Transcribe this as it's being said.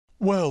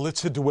Well,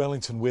 let's head to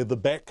Wellington, where the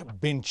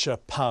Backbencher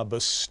pub, a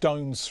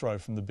stone's throw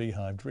from the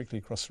Beehive, directly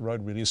across the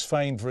road really, is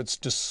famed for its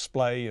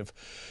display of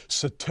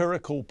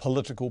satirical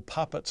political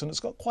puppets, and it's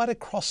got quite a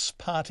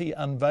cross-party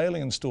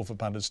unveiling in store for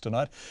punters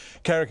tonight.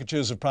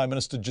 Caricatures of Prime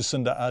Minister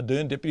Jacinda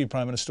Ardern, Deputy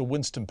Prime Minister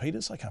Winston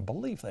Peters. I can't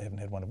believe they haven't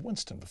had one of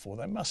Winston before.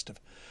 They must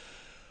have.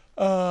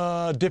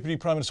 Deputy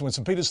Prime Minister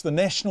Winston Peters, the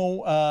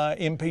National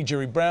MP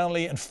Gerry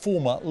Brownlee and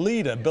former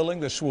leader Bill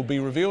English will be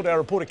revealed. Our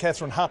reporter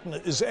Catherine Hutton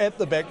is at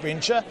the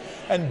Backbencher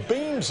and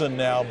beams in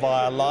now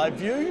via live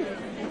view.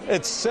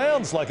 It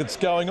sounds like it's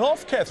going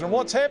off. Catherine,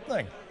 what's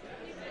happening?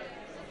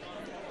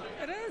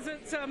 It is.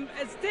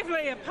 It's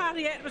definitely a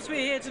party atmosphere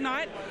here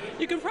tonight.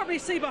 You can probably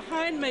see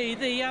behind me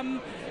the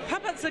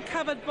puppets are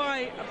covered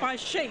by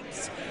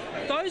sheets.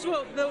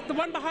 The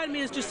one behind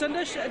me is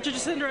Jacinda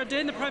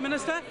Ardern, the Prime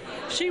Minister.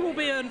 She will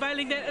be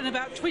unveiling that in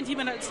about 20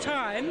 minutes'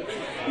 time.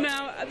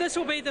 Now, this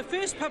will be the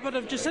first puppet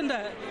of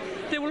Jacinda.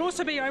 There will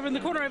also be over in the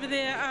corner over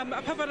there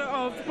a puppet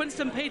of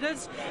Winston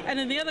Peters, and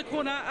in the other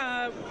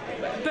corner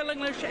Bill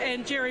English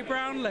and Gerry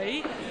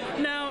Brownlee.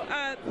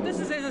 Now, this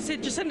is, as I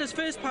said, Jacinda's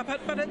first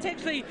puppet, but it's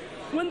actually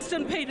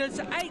Winston Peters'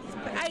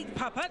 eighth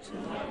puppet.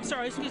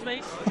 Sorry, excuse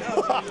me.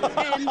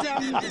 And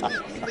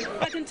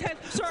I can tell.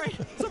 Sorry,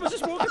 someone's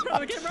just walking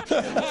in front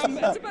of the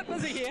camera. It's a bit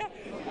busy here.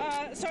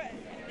 So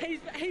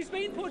he's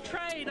been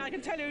portrayed, I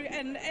can tell you,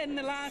 in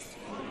the last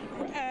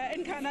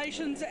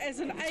incarnations as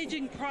an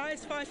ageing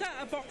prize fighter,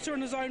 a boxer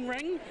in his own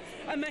ring,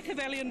 a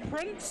Machiavellian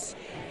prince.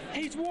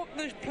 He's walked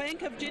the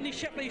plank of Jenny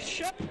Shipley's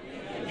ship.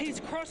 He's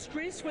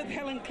cross-dressed with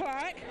Helen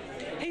Clark.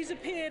 He's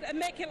appeared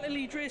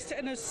immaculately dressed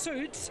in his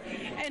suits,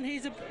 and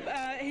he's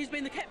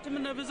been the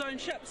captain of his own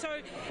ship. So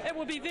it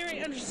will be very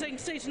interesting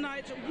to see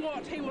tonight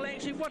what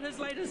his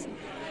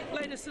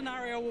latest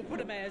scenario will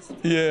put him as.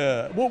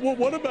 Yeah.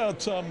 What about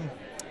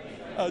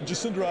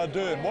Jacinda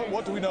Ardern?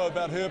 What do we know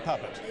about her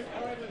puppet?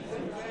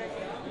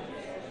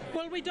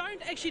 Well, we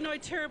don't actually know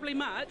terribly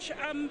much.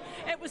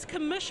 It was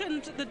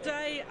commissioned the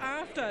day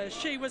after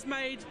she was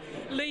made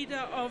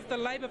leader of the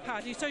Labour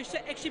Party, so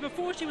actually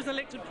before she was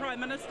elected Prime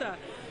Minister.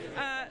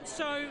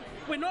 So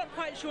we're not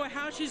quite sure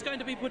how she's going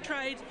to be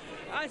portrayed.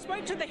 I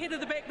spoke to the head of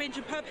the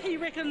Backbencher pub. He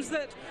reckons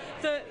that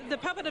the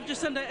puppet of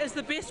Jacinda is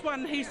the best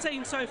one he's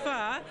seen so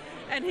far,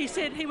 and he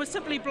said he was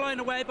simply blown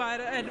away by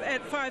it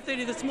at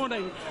 5:30 this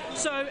morning.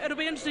 So it'll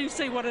be interesting to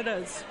see what it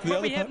is.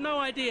 But we have no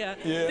idea.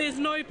 Yeah. There's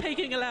no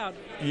peeking allowed.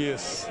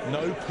 Yes,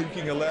 no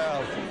peeking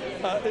allowed.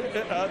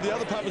 The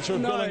other puppets are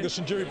Bill English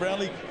and Gerry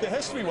Brownlee. There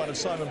has to be one of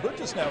Simon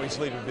Bridges now. He's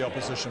leader of the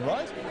opposition,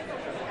 right?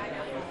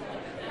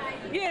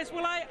 Yes,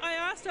 well, I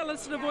asked our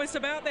listener voice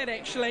about that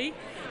actually.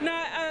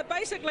 Now,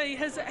 basically,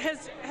 his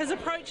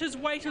approach is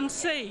wait and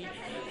see.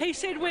 He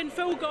said when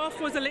Phil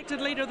Goff was elected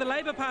leader of the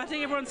Labour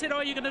Party, everyone said,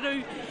 "Oh, you're going to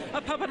do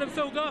a puppet of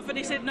Phil Goff," and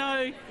he said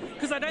no,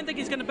 because I don't think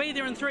he's going to be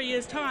there in 3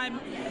 years' time.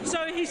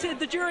 So he said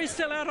the jury's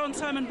still out on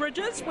Simon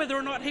Bridges, whether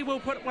or not he will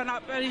put one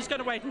up, and he's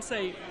going to wait and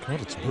see.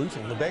 God, it's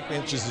brutal. The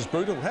Backbenchers is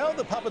brutal. How are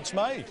the puppets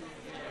made?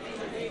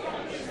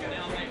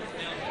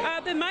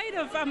 They're made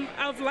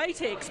of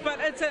latex, but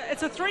it's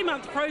a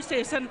 3-month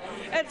process, and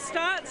it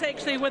starts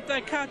actually with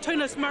the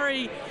cartoonist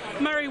Murray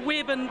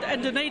Webb and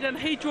Dunedin.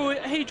 He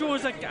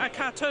draws a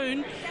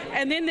cartoon,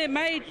 and then they're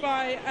made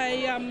by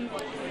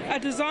a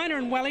designer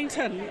in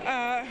Wellington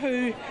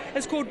who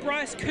is called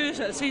Bryce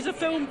Curtis. He's a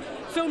film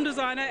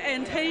designer,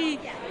 and he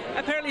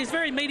apparently is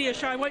very media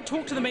shy. I won't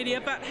talk to the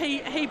media, but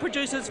he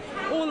produces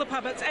all the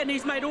puppets, and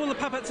he's made all the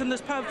puppets in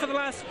this pub for the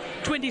last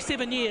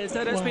 27 years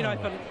that it's been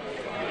open.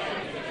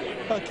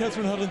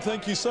 Catherine Hutton,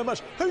 thank you so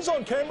much. Who's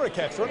on camera,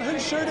 Catherine?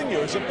 Who's shooting you?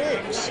 Is it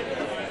Bex?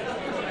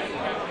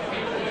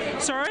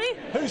 Sorry?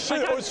 Who's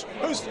shooting? Is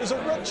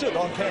it Richard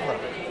on camera?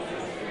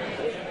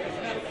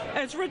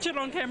 It's Richard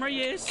on camera,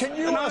 yes. Can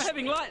you I'm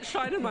having light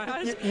shine in my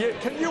eyes. Yeah,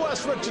 can you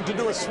ask Richard to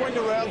do a swing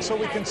around so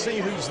we can see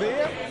who's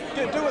there?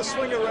 Yeah, do a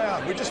swing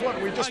around. We just want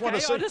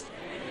to see.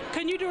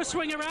 Can you do a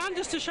swing around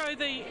just to show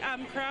the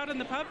crowd in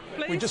the pub,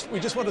 please? We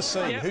just want to see.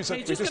 Yeah, he's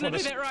just going to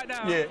do that right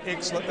now. Yeah,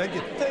 excellent. Thank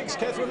you. Thanks,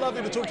 Catherine.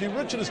 Lovely to talk to you.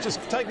 Richard is just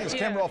taking his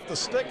camera off the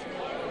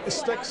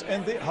sticks,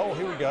 and there. Oh,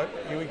 here we go.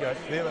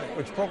 There,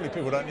 which probably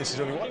people don't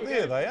necessarily want.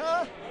 There they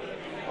are.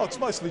 Oh, it's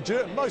mostly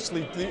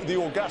the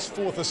august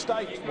Fourth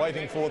Estate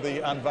waiting for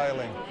the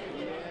unveiling.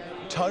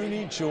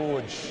 Tony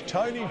George.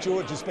 Tony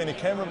George has been a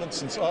cameraman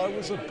since I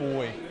was a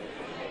boy.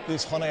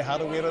 There's Hone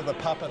Harawira, the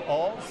puppet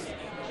of.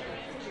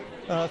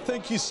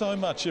 Thank you so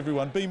much,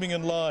 everyone. Beaming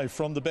in live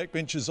from the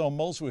Backbenchers on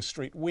Molesworth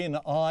Street. When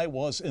I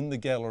was in the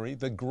gallery,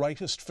 the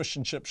greatest fish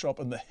and chip shop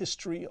in the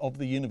history of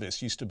the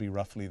universe used to be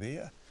roughly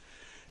there.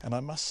 And I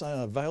must say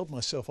I availed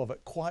myself of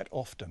it quite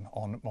often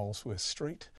on Molesworth Street.